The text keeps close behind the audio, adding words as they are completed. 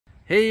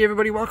Hey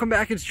everybody, welcome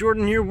back. It's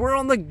Jordan here. We're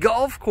on the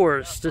golf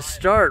course to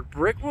start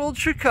Brickworld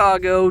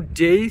Chicago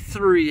Day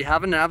 3.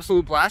 Having an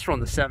absolute blast. We're on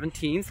the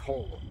 17th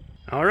hole.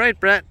 Alright,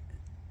 Brett.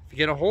 If you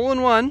get a hole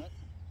in one,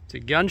 it's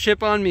a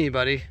gunship on me,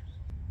 buddy.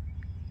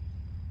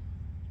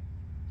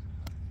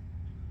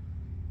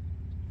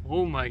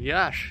 Oh my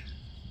gosh.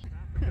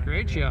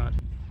 Great shot.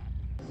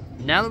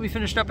 Now that we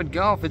finished up at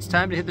golf, it's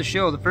time to hit the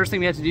show. The first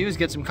thing we have to do is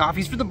get some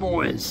coffees for the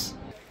boys.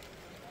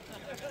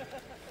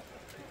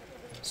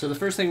 So the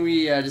first thing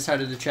we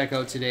decided to check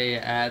out today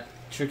at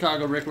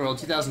Chicago Brickworld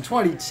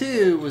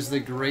 2022 was the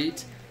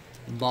Great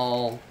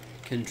Ball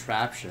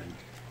Contraption.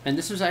 And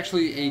this was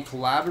actually a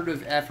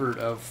collaborative effort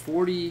of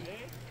 40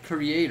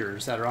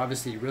 creators that are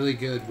obviously really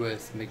good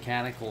with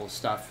mechanical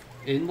stuff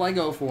in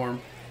Lego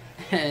form.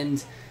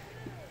 And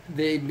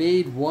they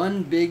made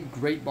one big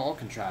Great Ball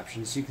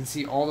Contraption. So you can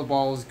see all the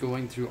balls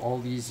going through all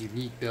these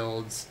unique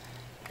builds.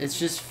 It's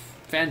just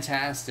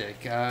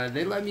fantastic.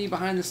 They let me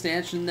behind the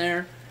stanchion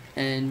there,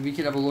 and we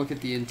could have a look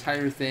at the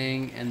entire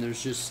thing, and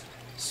there's just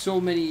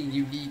so many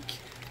unique,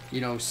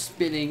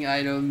 spinning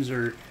items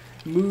or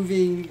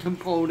moving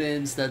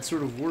components that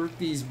sort of work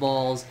these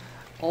balls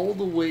all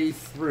the way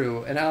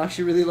through. And I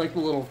actually really like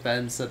the little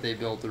fence that they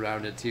built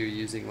around it too,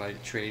 using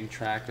like train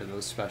track or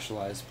those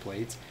specialized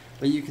plates.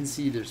 But you can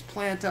see there's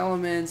plant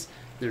elements,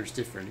 there's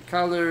different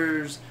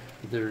colors,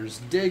 there's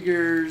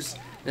diggers,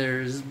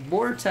 there's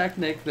more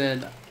technique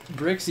than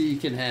Bricksie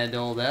can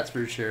handle, that's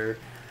for sure.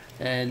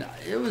 And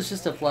it was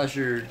just a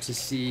pleasure to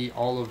see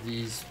all of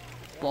these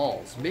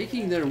balls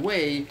making their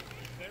way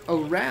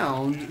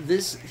around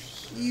this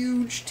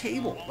huge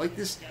table. Like,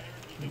 this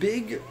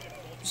big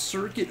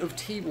circuit of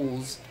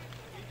tables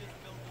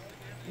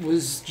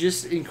was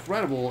just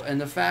incredible.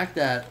 And the fact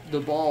that the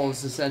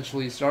balls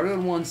essentially started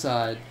on one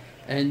side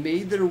and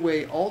made their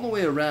way all the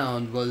way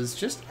around was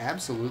just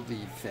absolutely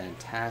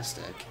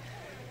fantastic.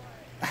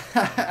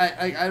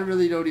 I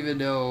really don't even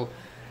know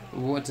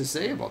what to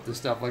say about this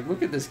stuff. Like,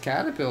 look at this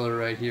caterpillar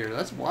right here.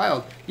 That's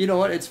wild. You know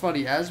what? It's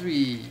funny, as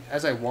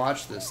I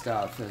watch this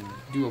stuff and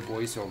do a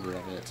voiceover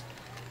of it,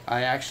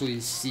 I actually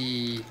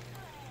see,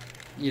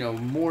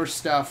 more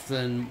stuff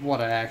than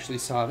what I actually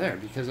saw there,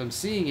 because I'm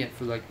seeing it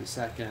for like the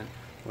second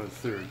or the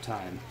third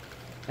time.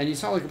 And you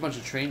saw like a bunch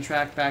of train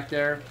track back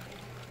there.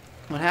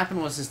 What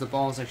happened was the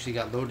balls actually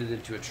got loaded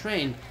into a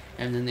train,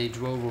 and then they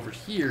drove over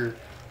here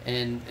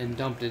and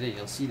dumped it in.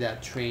 You'll see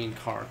that train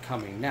car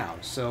coming now.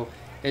 So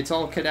it's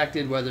all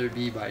connected, whether it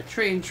be by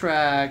train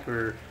track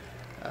or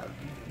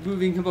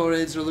moving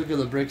components, or look at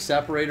the brick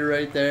separator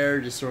right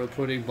there, just sort of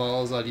putting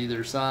balls on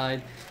either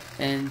side.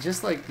 And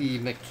just like the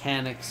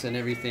mechanics and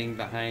everything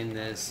behind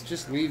this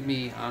just leave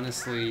me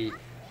honestly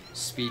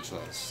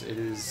speechless. It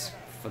is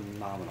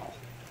phenomenal.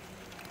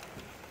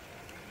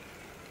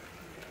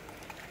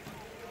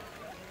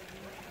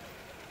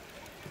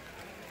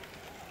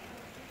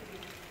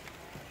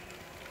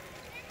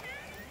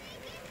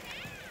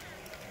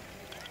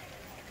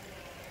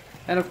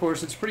 And of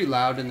course, it's pretty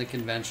loud in the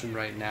convention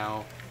right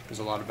now. There's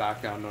a lot of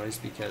background noise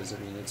because,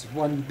 it's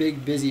one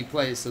big busy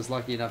place. I was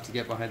lucky enough to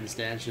get behind the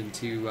stanchion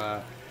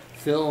to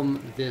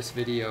film this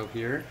video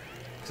here.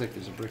 Looks like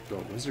there's a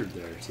Brickworld wizard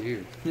there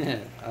too.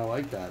 I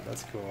like that.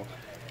 That's cool.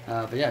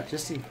 But yeah,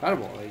 just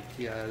incredible. Like,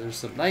 there's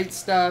some night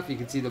stuff. You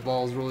can see the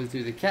balls rolling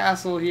through the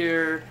castle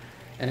here.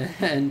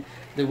 And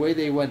the way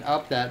they went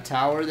up that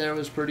tower there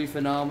was pretty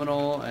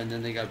phenomenal. And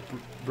then they got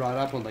brought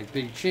up on like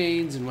big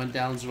chains and went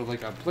down sort of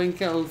like a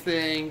Plinko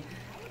thing.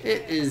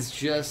 It is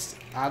just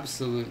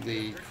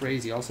absolutely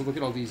crazy. Also, look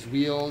at all these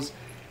wheels,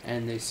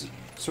 and they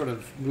sort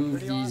of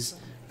move these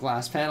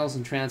glass panels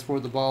and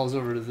transport the balls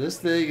over to this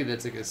thing, and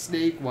it's like a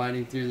snake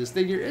winding through this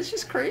thing here. It's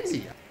just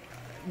crazy.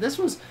 This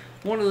was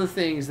one of the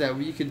things that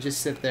we could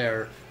just sit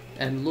there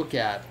and look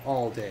at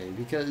all day,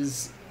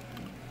 because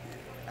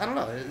I don't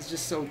know, it's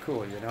just so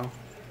cool,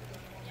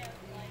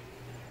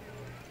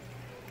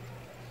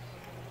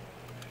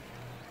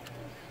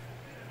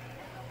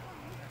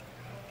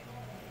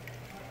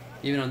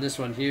 Even on this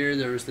one here,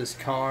 there was this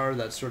car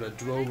that sort of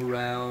drove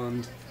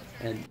around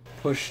and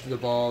pushed the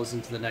balls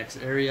into the next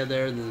area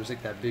there. And then there's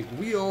like that big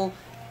wheel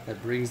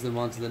that brings them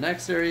onto the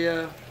next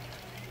area.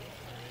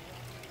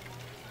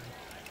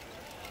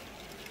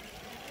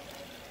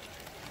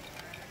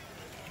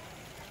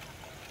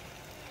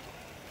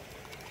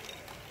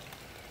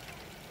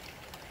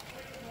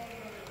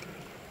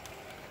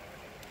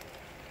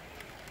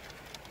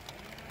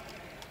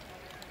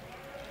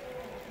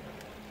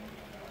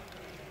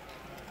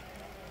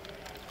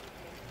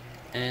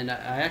 And I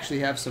actually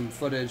have some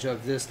footage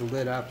of this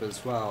lit up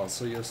as well,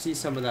 so you'll see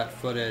some of that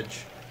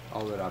footage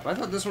all lit up. I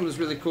thought this one was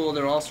really cool.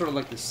 They're all sort of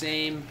like the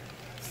same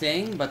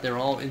thing, but they're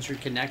all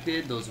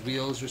interconnected. Those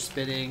wheels are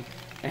spinning,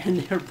 and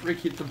they're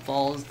bringing the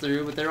balls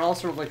through, but they're all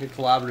sort of like a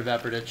collaborative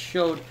effort. It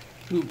showed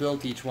who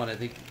built each one. I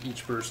think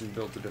each person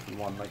built a different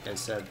one. Like I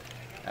said,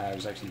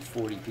 there's actually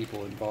 40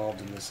 people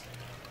involved in this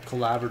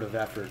collaborative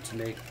effort to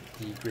make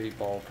the Great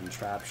Ball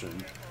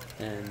Contraption.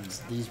 And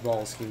these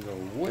balls can go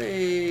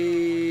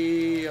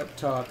way up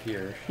top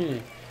here.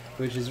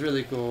 which is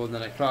really cool. And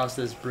then across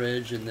this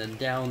bridge and then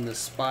down the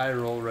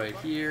spiral right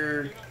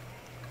here.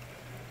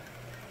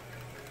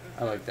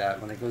 I like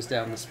that when it goes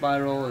down the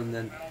spiral and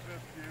then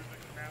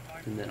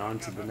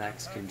onto the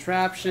next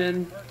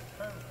contraption.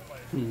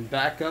 And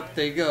back up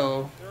they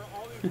go.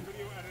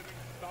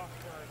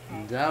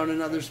 And down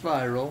another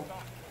spiral.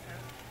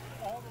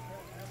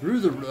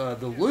 Through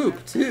the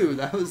loop too.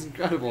 That was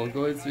incredible,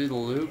 going through the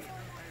loop.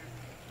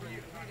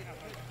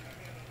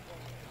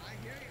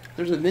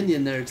 There's a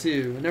minion there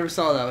too. I never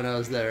saw that when I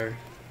was there.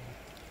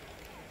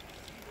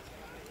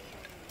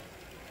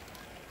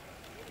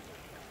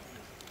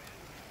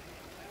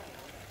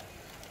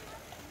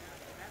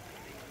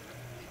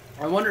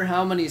 I wonder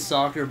how many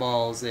soccer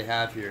balls they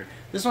have here.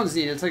 This one's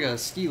neat. It's like a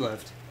ski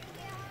lift.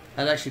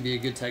 That'd actually be a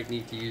good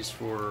technique to use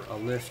for a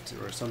lift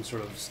or some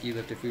sort of ski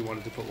lift if we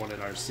wanted to put one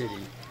in our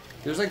city.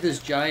 There's like this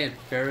giant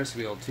Ferris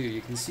wheel too.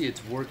 You can see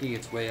it's working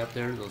its way up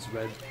there. Those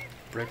red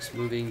bricks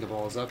moving the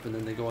balls up, and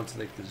then they go into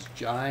like this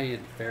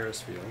giant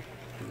Ferris wheel,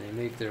 and they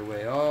make their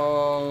way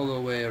all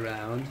the way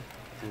around,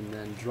 and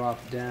then drop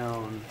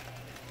down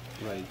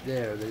right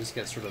there. They just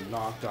get sort of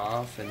knocked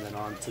off, and then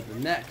on to the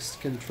next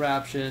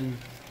contraption,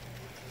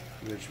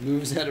 which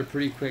moves at a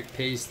pretty quick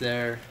pace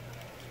there.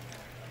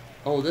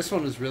 Oh, this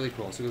one was really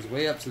cool. So it goes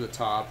way up to the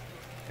top,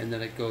 and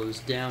then it goes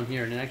down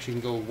here, and it actually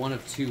can go one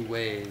of two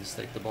ways,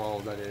 like the ball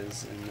that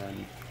is, and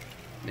then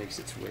makes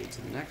its way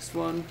to the next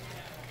one.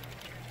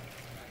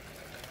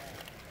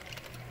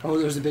 Oh,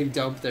 there's a big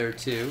dump there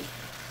too.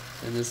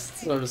 And this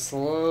sort of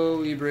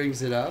slowly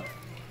brings it up,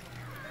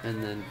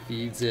 and then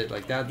feeds it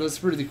like that. That's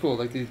pretty cool.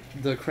 Like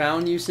the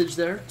crown usage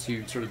there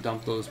to sort of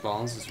dump those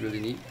balls is really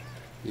neat.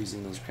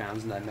 Using those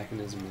crowns, and that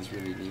mechanism is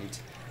really neat.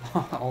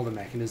 All the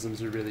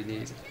mechanisms are really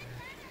neat.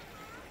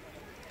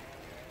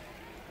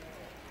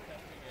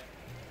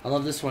 I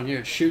love this one here.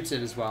 It shoots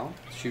it as well.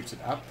 Shoots it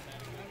up.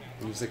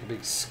 And there's like a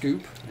big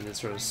scoop, and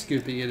it's sort of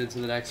scooping it into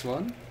the next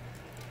one.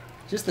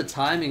 Just the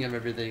timing of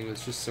everything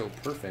was just so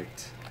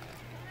perfect.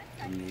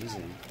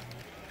 Amazing.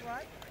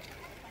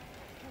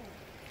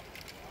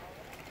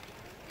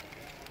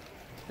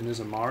 And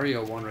there's a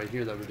Mario one right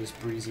here that we're just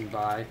breezing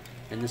by.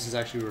 And this is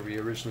actually where we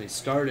originally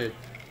started.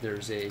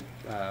 There's a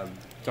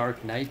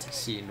Dark Knight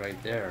scene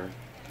right there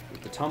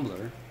with the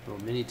tumbler,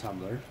 little mini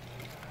tumbler.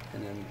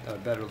 And then a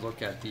better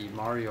look at the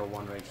Mario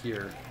one right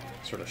here,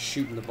 sort of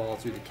shooting the ball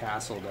through the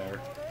castle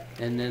there.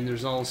 And then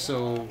there's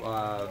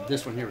also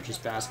this one here, which is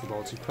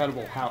basketball. It's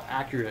incredible how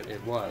accurate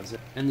it was.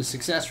 And the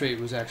success rate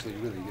was actually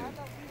really good.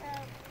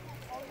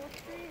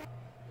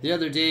 The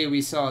other day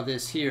we saw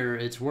this here.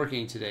 It's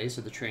working today,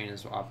 so the train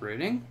is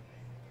operating.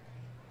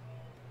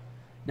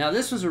 Now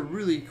this was a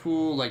really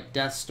cool like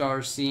Death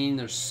Star scene.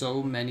 There's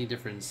so many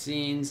different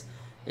scenes.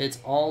 It's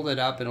all lit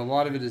up, and a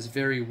lot of it is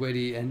very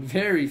witty and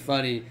very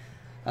funny.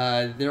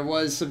 There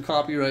was some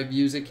copyright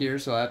music here,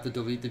 so I have to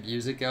delete the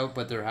music out,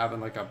 but they're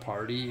having like a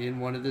party in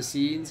one of the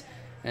scenes,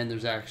 and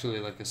there's actually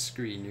like a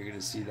screen. You're going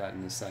to see that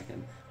in a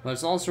second. But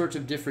it's all sorts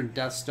of different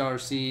Death Star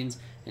scenes,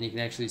 and you can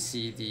actually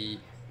see the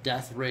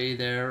Death Ray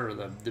there, or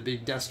the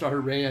big Death Star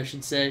Ray, I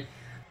should say.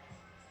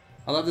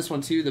 I love this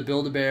one too, the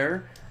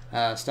Build-A-Bear.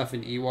 Stuff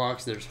in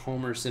Ewoks. There's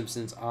Homer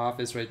Simpson's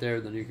office right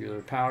there, the nuclear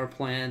power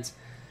plant.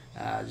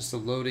 Just a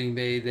loading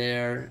bay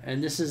there.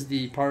 And this is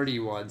the party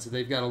one. So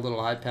they've got a little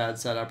iPad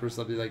set up or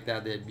something like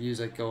that. They had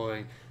music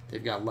going.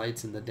 They've got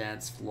lights in the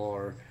dance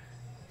floor.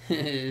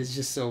 It's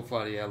just so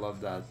funny. I love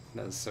that.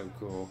 That's so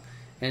cool.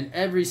 And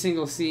every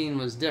single scene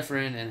was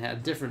different and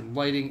had different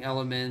lighting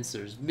elements.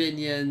 There's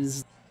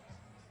minions.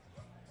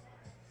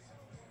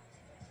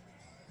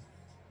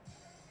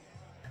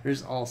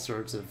 There's all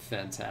sorts of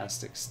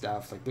fantastic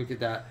stuff. Like, look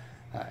at that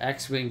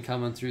X-Wing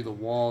coming through the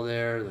wall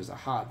there. There's a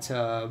hot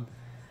tub.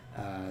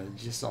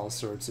 Just all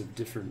sorts of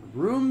different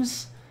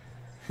rooms.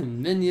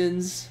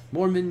 Minions.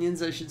 More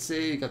minions, I should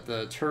say. You got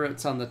the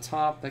turrets on the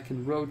top that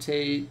can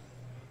rotate.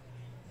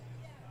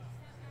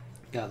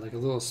 Got like a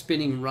little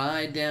spinning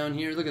ride down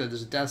here. Look at that.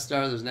 There's a Death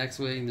Star. There's an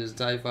X-Wing. There's a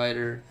TIE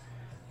Fighter.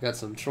 Got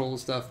some troll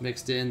stuff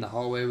mixed in. The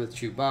hallway with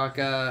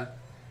Chewbacca.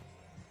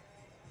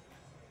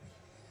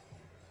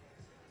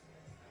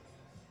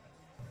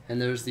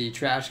 And there's the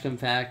trash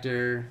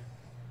compactor.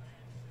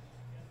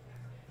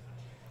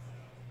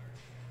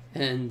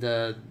 And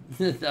that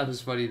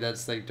was funny.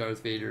 That's like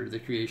Darth Vader, the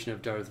creation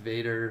of Darth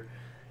Vader.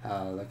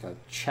 Like a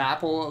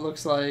chapel, it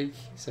looks like.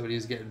 Somebody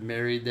was getting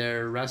married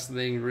there.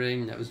 Wrestling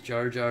ring. That was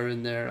Jar Jar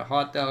in there. A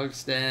hot dog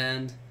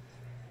stand.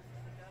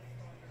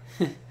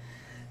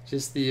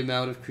 Just the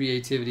amount of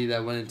creativity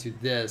that went into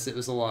this. It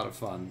was a lot of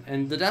fun.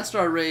 And the Death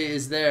Star Ray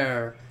is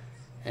there.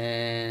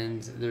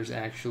 And there's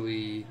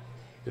actually...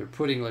 They're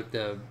putting like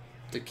the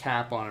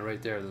cap on it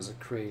right there. There's a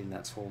crane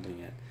that's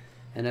holding it.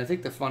 And I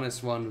think the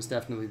funnest one was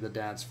definitely the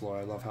dance floor.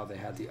 I love how they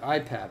had the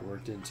iPad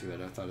worked into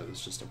it. I thought it was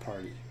just a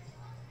party.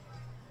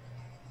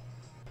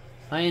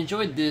 I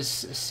enjoyed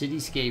this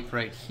cityscape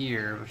right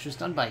here, which was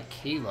done by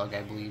K-Lug,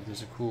 I believe.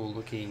 There's a cool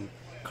looking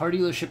car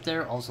dealership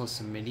there. Also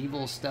some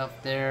medieval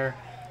stuff there.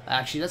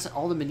 Actually, that's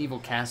all the medieval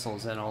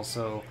castles and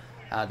also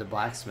the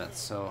blacksmiths.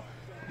 So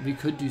we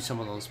could do some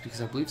of those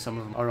because I believe some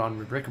of them are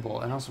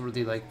unbrickable. And also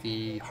really like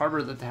the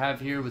harbor that they have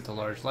here with the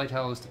large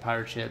lighthouse, the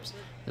pirate ships,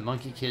 the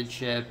monkey kid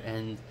ship,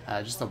 and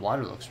just the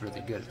water looks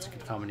really good. It's a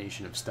good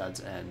combination of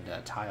studs and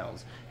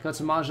tiles. Got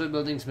some modular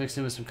buildings mixed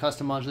in with some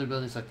custom modular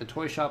buildings like the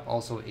toy shop,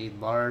 also a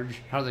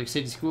large Harley Lake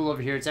City School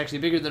over here. It's actually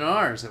bigger than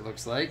ours, it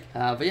looks like.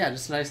 But yeah,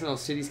 just a nice little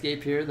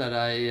cityscape here that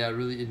I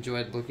really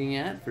enjoyed looking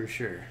at for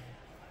sure.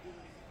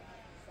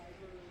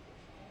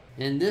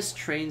 And this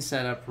train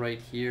setup right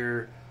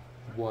here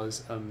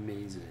was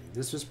amazing.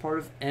 This was part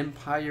of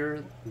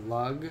Empire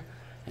Lug,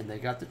 and they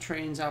got the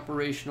trains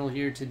operational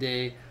here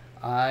today.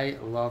 I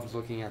loved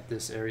looking at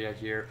this area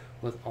here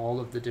with all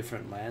of the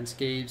different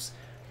landscapes,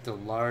 the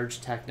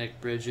large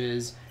Technic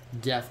bridges,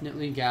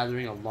 definitely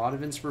gathering a lot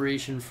of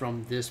inspiration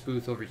from this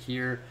booth over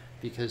here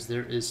because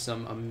there is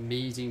some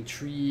amazing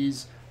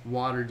trees,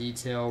 water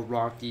detail,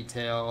 rock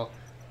detail,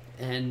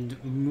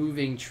 and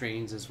moving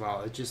trains as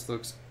well. It just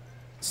looks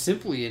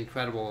simply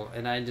incredible,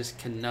 and I just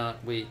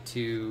cannot wait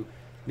to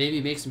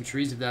maybe make some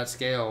trees of that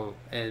scale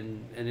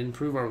and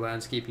improve our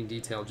landscaping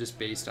detail just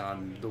based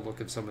on the look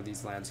of some of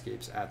these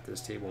landscapes at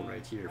this table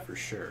right here for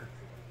sure.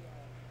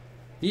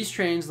 These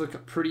trains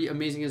look pretty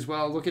amazing as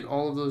well. Look at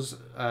all of those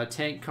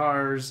tank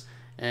cars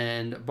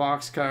and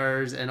box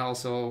cars, and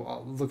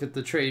also look at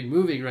the train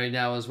moving right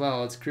now as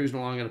well. It's cruising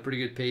along at a pretty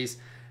good pace.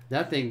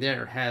 That thing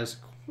there has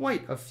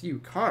quite a few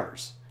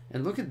cars,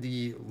 and look at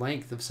the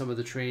length of some of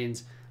the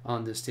trains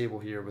on this table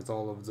here with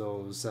all of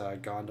those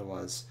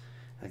gondolas,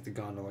 like the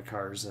gondola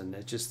cars, and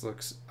it just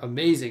looks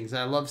amazing. So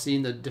I love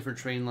seeing the different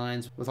train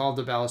lines with all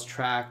the ballast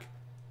track,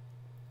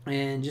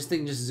 and just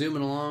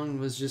zooming along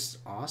was just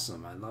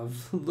awesome. I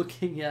love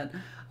looking at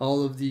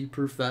all of the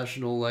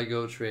professional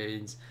Lego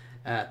trains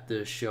at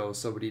this show.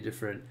 So many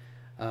different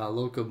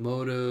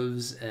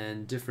locomotives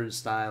and different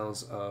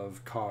styles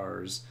of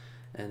cars,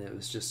 and it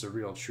was just a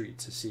real treat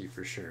to see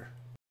for sure.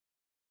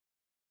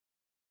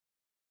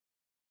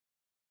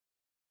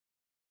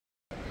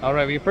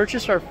 Alright, we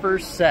purchased our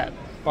first set.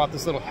 Bought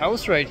this little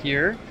house right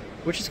here,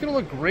 which is going to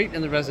look great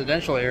in the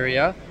residential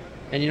area.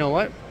 And you know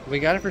what? We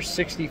got it for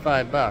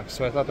 65 bucks,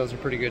 so I thought that was a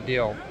pretty good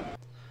deal.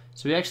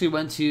 So we actually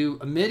went to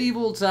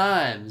Medieval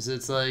Times.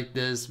 It's like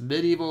this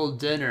medieval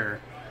dinner.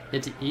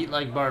 Get to eat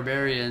like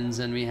barbarians,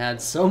 and we had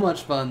so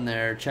much fun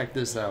there. Check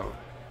this out.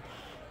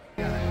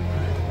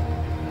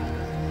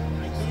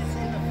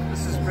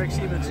 This is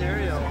Bricksie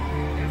material.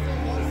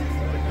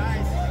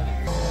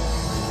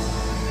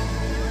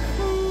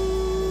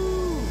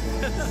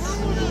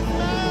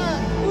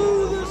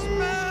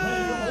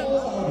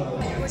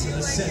 To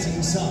the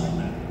setting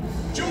sun,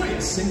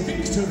 joyous in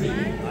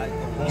victory,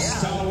 for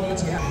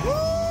stalwart.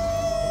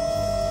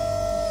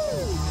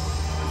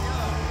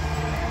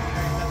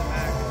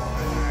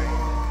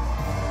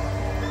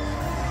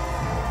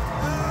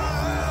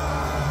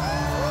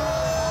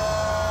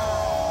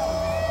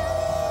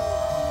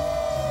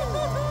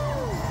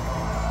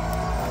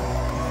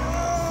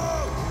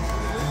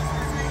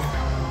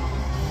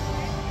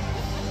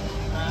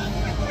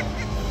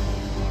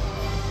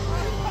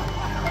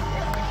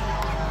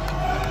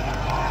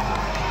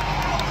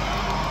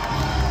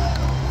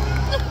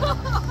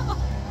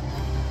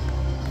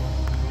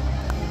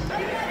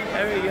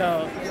 There we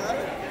go.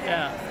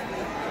 Yeah.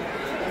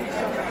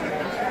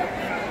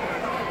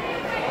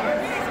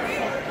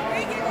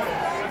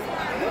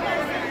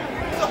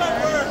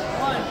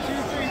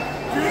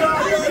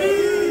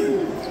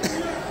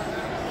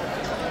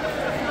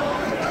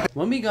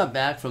 When we got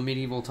back from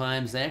Medieval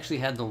Times, they actually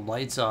had the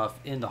lights off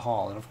in the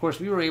hall, and of course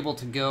we were able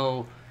to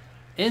go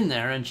in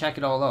there and check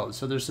it all out.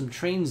 So there's some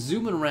trains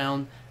zooming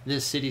around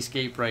this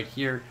cityscape right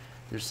here.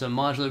 There's some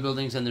modular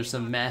buildings, and there's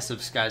some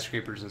massive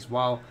skyscrapers as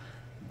well.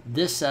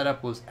 This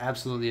setup was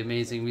absolutely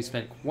amazing. We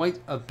spent quite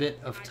a bit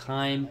of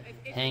time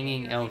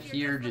hanging out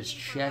here, just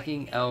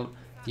checking out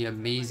the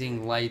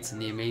amazing lights and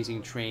the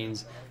amazing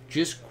trains,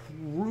 just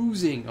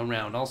cruising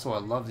around. Also, I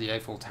love the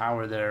Eiffel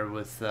Tower there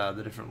with the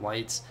different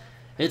lights.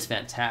 It's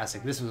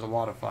fantastic. This was a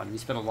lot of fun. We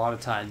spent a lot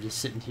of time just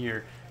sitting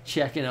here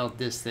checking out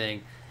this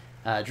thing.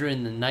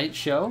 During the night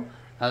show,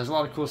 there's a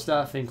lot of cool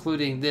stuff,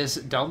 including this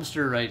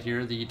dumpster right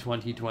here, the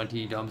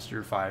 2020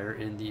 dumpster fire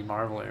in the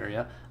Marvel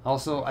area.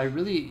 Also, I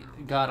really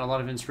got a lot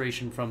of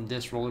inspiration from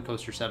this roller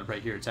coaster setup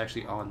right here. It's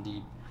actually on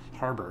the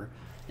harbor.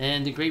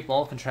 And the Great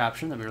Ball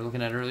Contraption that we were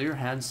looking at earlier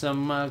had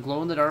some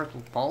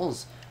glow-in-the-dark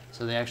balls.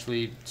 So they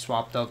actually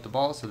swapped out the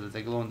balls so that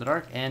they glow in the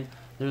dark, and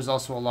there's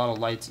also a lot of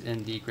lights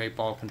in the Great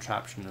Ball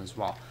Contraption as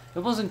well. It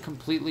wasn't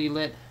completely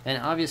lit,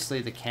 and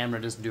obviously the camera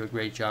doesn't do a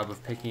great job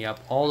of picking up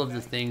all of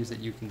the things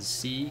that you can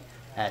see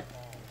at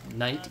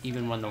night,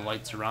 even when the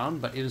lights are on,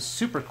 but it was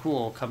super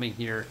cool coming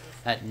here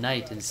at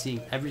night and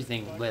seeing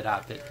everything lit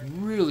up. It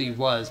really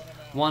was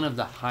one of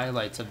the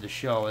highlights of the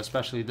show,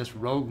 especially this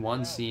Rogue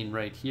One scene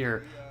right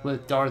here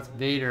with Darth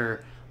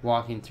Vader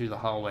walking through the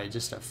hallway.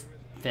 Just a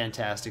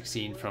fantastic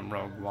scene from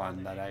Rogue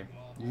One that I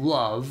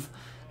love.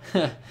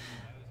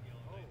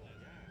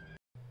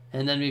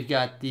 And then we've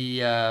got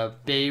the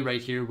bay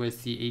right here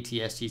with the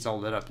ATSTs all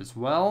lit up as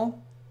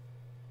well.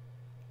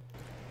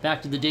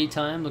 Back to the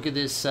daytime, look at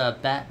this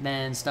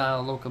Batman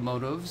style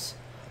locomotives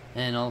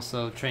and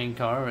also train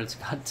car. It's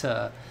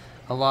got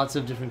lots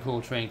of different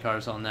cool train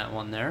cars on that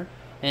one there.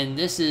 And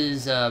this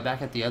is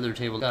back at the other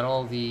table. Got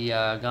all the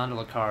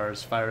gondola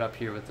cars fired up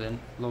here with the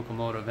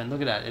locomotive. And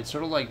look at that. It's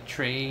sort of like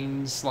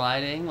train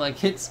sliding.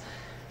 Like it's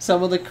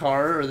some of the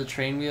car or the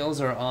train wheels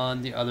are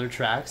on the other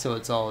track. So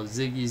it's all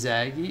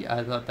ziggy-zaggy.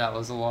 I thought that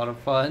was a lot of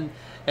fun.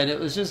 And it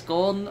was just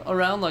going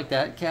around like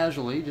that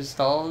casually. Just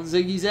all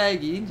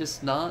ziggy-zaggy.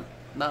 Just not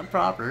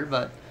proper,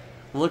 but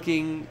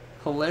looking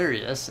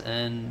hilarious.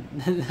 And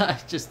I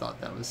just thought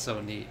that was so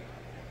neat.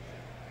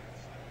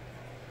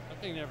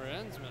 That thing never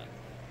ends, man.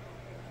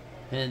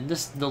 And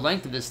the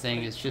length of this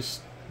thing is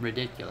just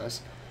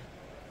ridiculous.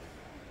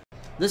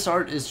 This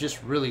art is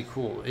just really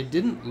cool. It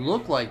didn't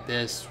look like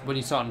this when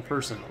you saw it in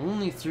person.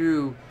 Only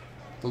through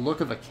the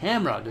look of a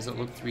camera does it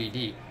look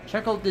 3D.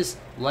 Check out this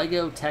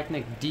Lego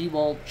Technic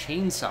DeWalt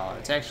chainsaw.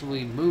 It's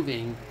actually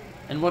moving,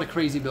 and what a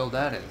crazy build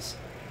that is.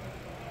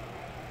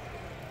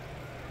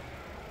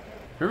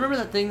 Remember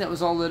that thing that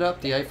was all lit up,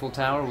 the Eiffel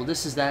Tower? Well,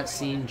 this is that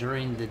scene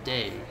during the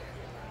day.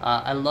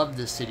 I love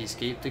this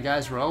cityscape. The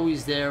guys were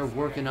always there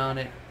working on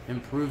it,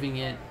 improving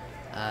it,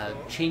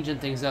 changing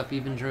things up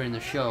even during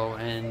the show,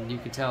 and you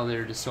could tell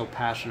they're just so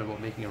passionate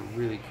about making a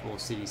really cool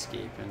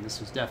cityscape, and this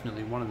was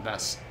definitely one of the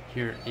best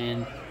here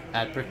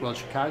at Brickworld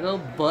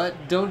Chicago. But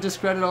don't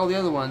discredit all the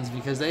other ones,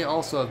 because they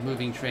also have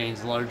moving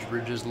trains, large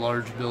bridges,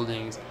 large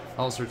buildings,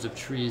 all sorts of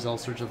trees, all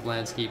sorts of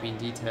landscaping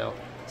detail,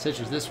 such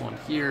as this one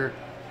here.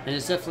 And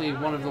it's definitely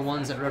one of the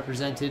ones that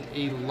represented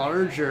a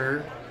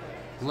larger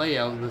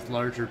layout with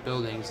larger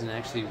buildings, and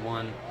actually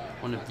one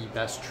of the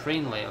best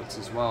train layouts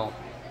as well.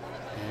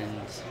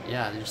 And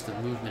yeah, just the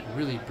movement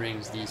really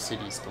brings these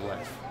cities to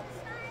life.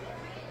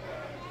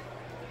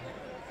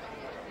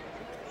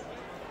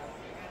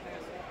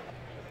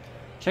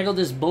 Check out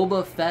this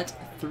Boba Fett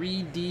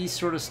 3D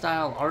sort of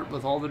style art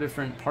with all the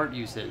different part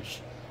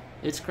usage.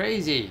 It's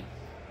crazy.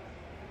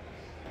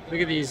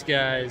 Look at these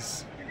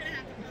guys.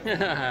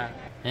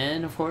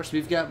 And of course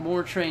we've got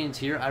more trains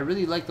here. I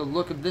really like the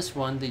look of this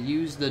one. They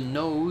use the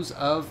nose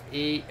of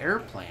an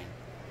airplane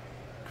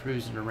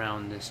cruising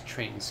around this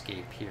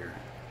trainscape here.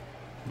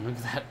 And look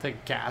at that, the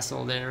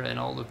castle there, and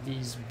all of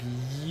these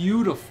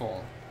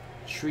beautiful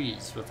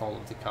trees with all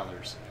of the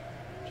colors.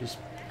 Just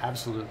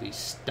absolutely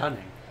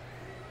stunning.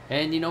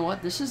 And you know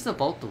what? This is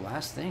about the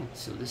last thing.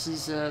 So this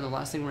is the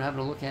last thing we're having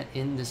a look at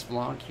in this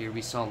vlog here.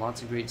 We saw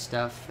lots of great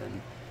stuff,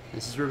 and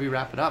this is where we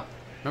wrap it up.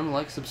 Remember to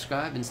like,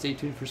 subscribe, and stay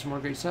tuned for some more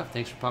great stuff.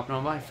 Thanks for popping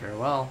on by.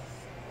 Farewell.